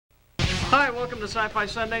Hi, welcome to Sci-Fi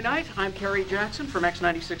Sunday Night. I'm Kerry Jackson from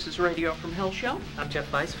X96's Radio from Hell Show. I'm Jeff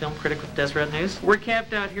Weiss, film critic with Deseret News. We're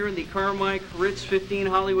camped out here in the Carmike Ritz 15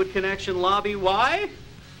 Hollywood Connection lobby. Why?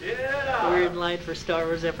 Yeah! We're in line for Star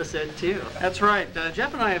Wars Episode 2. That's right.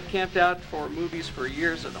 Jeff and I have camped out for movies for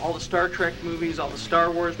years, and all the Star Trek movies, all the Star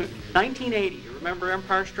Wars movies. 1980, you remember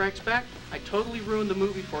Empire Strikes Back? I totally ruined the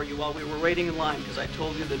movie for you while we were waiting in line because I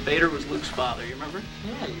told you that Vader was Luke's father, you remember?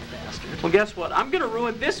 Yeah, you bastard. Well, guess what? I'm going to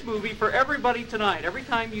ruin this movie for everybody tonight. Every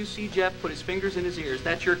time you see Jeff put his fingers in his ears,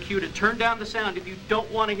 that's your cue to turn down the sound if you don't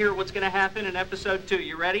want to hear what's going to happen in Episode 2.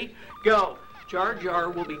 You ready? Go. Jar Jar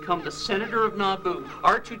will become the Senator of Naboo.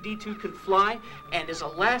 R2-D2 can fly, and as a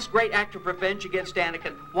last great act of revenge against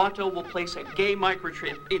Anakin, Watto will place a gay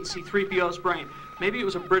microchip in C-3PO's brain. Maybe it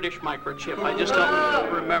was a British microchip. I just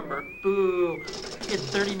don't remember. Boo. In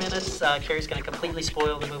 30 minutes, Kerry's going to completely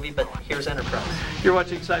spoil the movie, but here's Enterprise. You're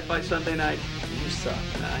watching Sci-Fi Sunday Night. You suck.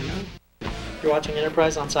 I know. You're watching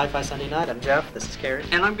Enterprise on Sci-Fi Sunday Night. I'm Jeff. This is Kerry.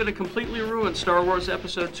 And I'm going to completely ruin Star Wars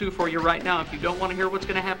Episode 2 for you right now. If you don't want to hear what's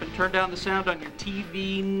going to happen, turn down the sound on your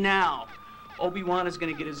TV now. Obi-Wan is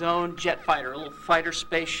going to get his own jet fighter, a little fighter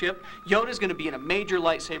spaceship. Yoda's going to be in a major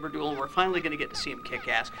lightsaber duel, and we're finally going to get to see him kick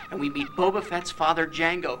ass. And we meet Boba Fett's father,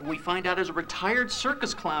 Jango, who we find out is a retired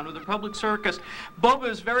circus clown with the Republic Circus. Boba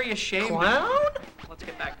is very ashamed. Clown? Let's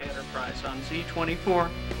get back to Enterprise on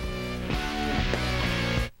Z24.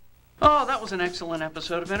 Oh, that was an excellent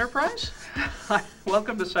episode of Enterprise.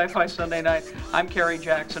 Welcome to Sci-Fi Sunday Night. I'm Kerry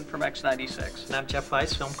Jackson from X96. And I'm Jeff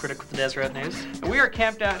Weiss, film critic with the Deseret News. And we are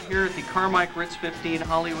camped out here at the Carmike Ritz 15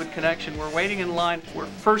 Hollywood Connection. We're waiting in line. We're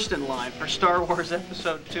first in line for Star Wars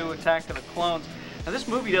Episode 2, Attack of the Clones. Now, this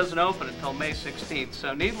movie doesn't open until May 16th,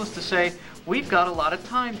 so needless to say, we've got a lot of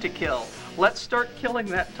time to kill. Let's start killing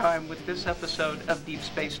that time with this episode of Deep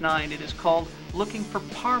Space Nine. It is called Looking for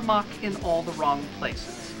Carmike in All the Wrong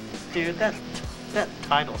Places. Dude, that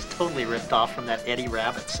title's totally ripped off from that Eddie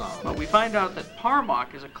Rabbit song. Well, we find out that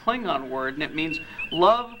Carmike is a Klingon word, and it means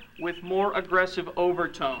love with more aggressive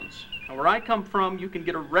overtones. Now, where I come from, you can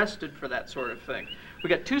get arrested for that sort of thing. We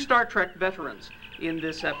got two Star Trek veterans in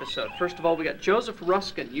this episode. First of all, we got Joseph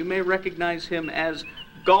Ruskin. You may recognize him as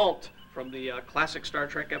Galt from the classic Star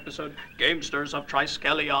Trek episode, Gamesters of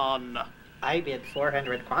Triskelion. I bid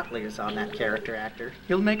 400 quantliers on that character actor.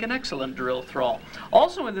 He'll make an excellent drill thrall.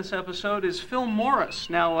 Also in this episode is Phil Morris.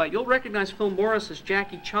 Now, you'll recognize Phil Morris as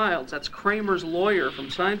Jackie Childs. That's Kramer's lawyer from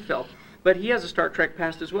Seinfeld. But he has a Star Trek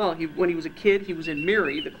past as well. When he was a kid, he was in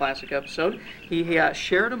Miri, the classic episode. He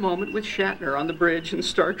shared a moment with Shatner on the bridge in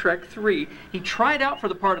Star Trek III. He tried out for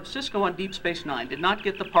the part of Sisko on Deep Space Nine. Did not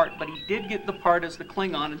get the part, but he did get the part as the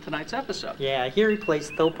Klingon in tonight's episode. Yeah, here he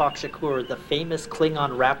plays Thopak Shakur, the famous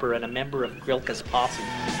Klingon rapper and a member of Grilka's posse.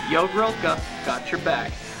 Yo, Grilka, got your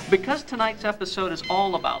back. Because tonight's episode is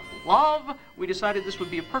all about love, we decided this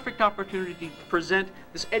would be a perfect opportunity to present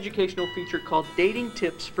this educational feature called Dating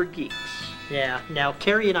Tips for Geeks. Yeah, now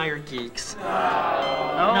Kerry and I are geeks.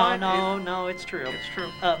 No, it's true. It's true.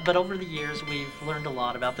 But over the years, we've learned a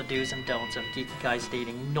lot about the do's and don'ts of geeky guys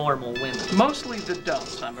dating normal women. Mostly the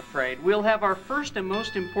don'ts, I'm afraid. We'll have our first and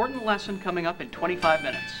most important lesson coming up in 25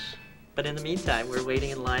 minutes. But in the meantime, we're waiting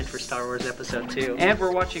in line for Star Wars Episode 2. And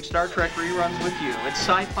we're watching Star Trek reruns with you. It's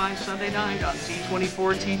Sci-Fi Sunday Night on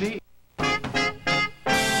Z24 TV.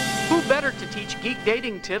 Who better to teach geek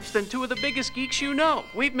dating tips than two of the biggest geeks you know?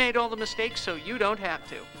 We've made all the mistakes so you don't have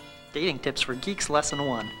to. Dating Tips for Geeks Lesson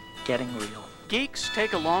 1, Getting Real. Geeks,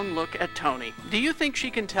 take a long look at Tony. Do you think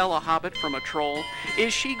she can tell a hobbit from a troll?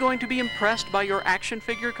 Is she going to be impressed by your action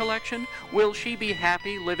figure collection? Will she be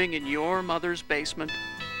happy living in your mother's basement?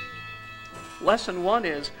 Lesson 1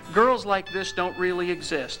 is, girls like this don't really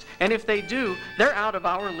exist. And if they do, they're out of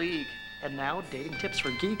our league. And now, Dating Tips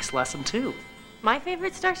for Geeks Lesson 2. My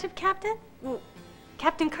favorite starship captain? Well,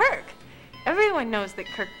 Captain Kirk. Everyone knows that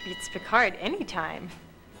Kirk beats Picard anytime.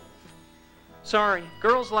 Sorry,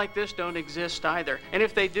 girls like this don't exist either. And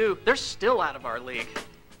if they do, they're still out of our league.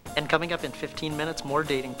 And coming up in 15 minutes, more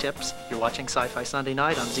dating tips. You're watching Sci-Fi Sunday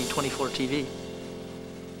Night on Z24 TV.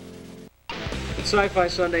 It's Sci-Fi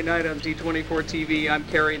Sunday Night on Z24 TV. I'm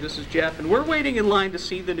Kerry, this is Jeff, and we're waiting in line to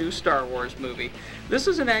see the new Star Wars movie. This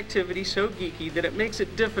is an activity so geeky that it makes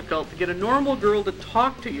it difficult to get a normal girl to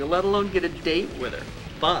talk to you, let alone get a date with her.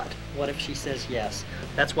 But what if she says yes?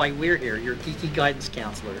 That's why we're here, your geeky guidance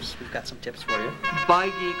counselors. We've got some tips for you. By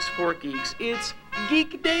geeks for geeks, it's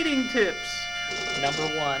geek dating tips.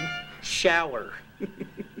 Number 1, shower.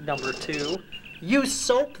 Number 2, Use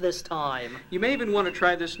soap this time. You may even want to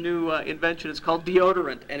try this new invention. It's called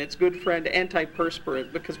deodorant, and its good friend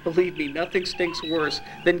antiperspirant, because believe me, nothing stinks worse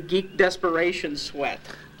than geek desperation sweat.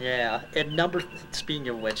 Yeah, and speaking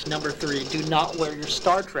of which, number 3, do not wear your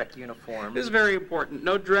Star Trek uniform. This is very important.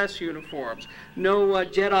 No dress uniforms, no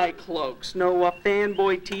Jedi cloaks, no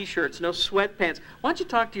fanboy t-shirts, no sweatpants. Why don't you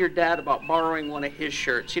talk to your dad about borrowing one of his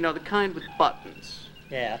shirts, you know, the kind with buttons.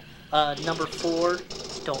 Yeah. Number 4,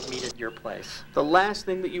 don't meet at your place. The last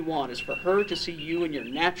thing that you want is for her to see you in your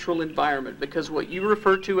natural environment, because what you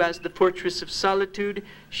refer to as the fortress of solitude,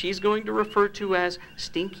 she's going to refer to as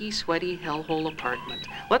stinky, sweaty, hellhole apartment.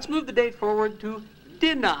 Let's move the date forward to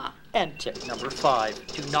dinner. And tip number 5,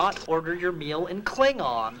 do not order your meal in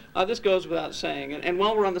Klingon. This goes without saying, and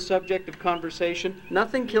while we're on the subject of conversation,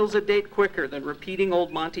 nothing kills a date quicker than repeating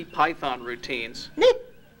old Monty Python routines.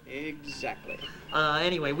 Exactly.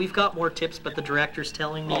 Anyway, we've got more tips, but the director's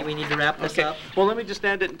telling me we need to wrap this up. Well, let me just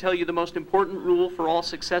end it and tell you the most important rule for all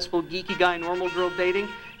successful geeky guy, normal girl dating.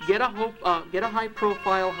 Get a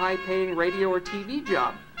high-profile, high-paying radio or TV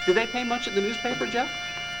job. Do they pay much at the newspaper, Jeff?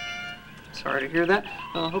 Sorry to hear that.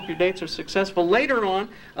 I hope your dates are successful. Later on,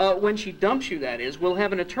 when she dumps you, that is, we'll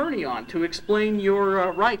have an attorney on to explain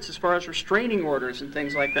your rights as far as restraining orders and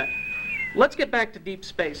things like that. Let's get back to Deep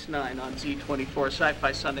Space Nine on Z24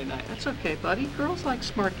 Sci-Fi Sunday night. That's okay, buddy. Girls like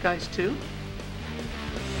smart guys, too.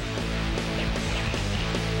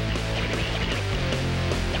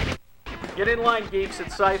 Get in line, geeks,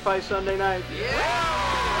 it's Sci-Fi Sunday night.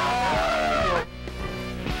 Yeah!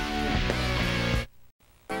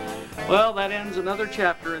 Well, that ends another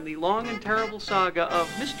chapter in the long and terrible saga of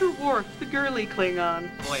Mr. Worf, the girly Klingon.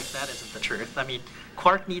 Boy, if that isn't the truth. I mean,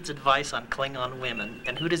 Quark needs advice on Klingon women,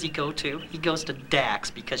 and who does he go to? He goes to Dax,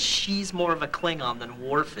 because she's more of a Klingon than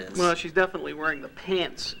Worf is. Well, she's definitely wearing the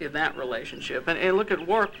pants in that relationship. And look at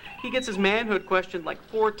Worf. He gets his manhood questioned like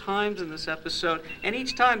 4 times in this episode, and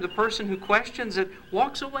each time the person who questions it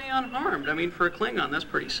walks away unharmed. I mean, for a Klingon, that's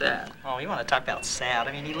pretty sad. Oh, you want to talk about sad?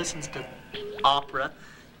 I mean, he listens to opera,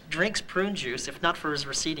 drinks prune juice. If not for his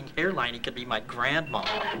receding hairline, he could be my grandma.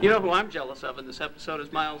 You know who I'm jealous of in this episode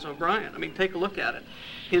is Miles O'Brien. I mean, take a look at it.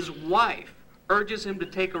 His wife urges him to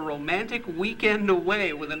take a romantic weekend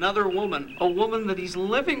away with another woman, a woman that he's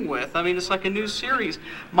living with. I mean, it's like a new series.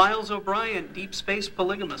 Miles O'Brien, deep space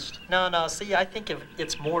polygamist. No, see, I think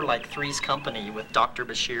it's more like Three's Company, with Dr.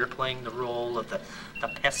 Bashir playing the role of the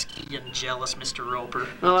pesky and jealous Mr. Roper.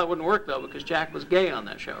 Well, that wouldn't work, though, because Jack was gay on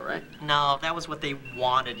that show, right? No, that was what they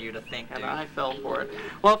wanted you to think, dude. And I fell for it.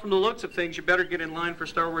 Well, from the looks of things, you better get in line for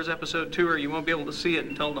Star Wars Episode 2, or you won't be able to see it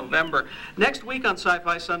until November. Next week on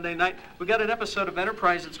Sci-Fi Sunday Night, we got an episode of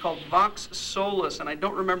Enterprise. It's called Vox Solus, and I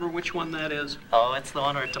don't remember which one that is. Oh, it's the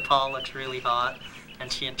one where T'Pol looks really hot,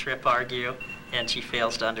 and she and Trip argue, and she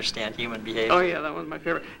fails to understand human behavior. Oh, yeah, that was my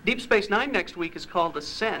favorite. Deep Space Nine next week is called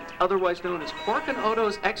Ascent, otherwise known as Quark and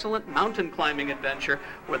Odo's excellent mountain climbing adventure,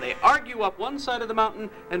 where they argue up one side of the mountain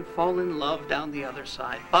and fall in love down the other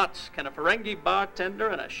side. But can a Ferengi bartender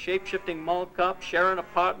and a shape-shifting mall cop share an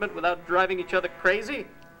apartment without driving each other crazy?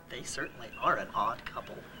 They certainly are an odd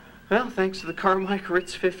couple. Well, thanks to the Carmike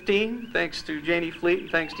Ritz 15, thanks to Janie Fleet, and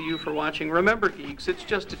thanks to you for watching. Remember, geeks, it's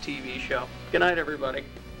just a TV show. Good night, everybody.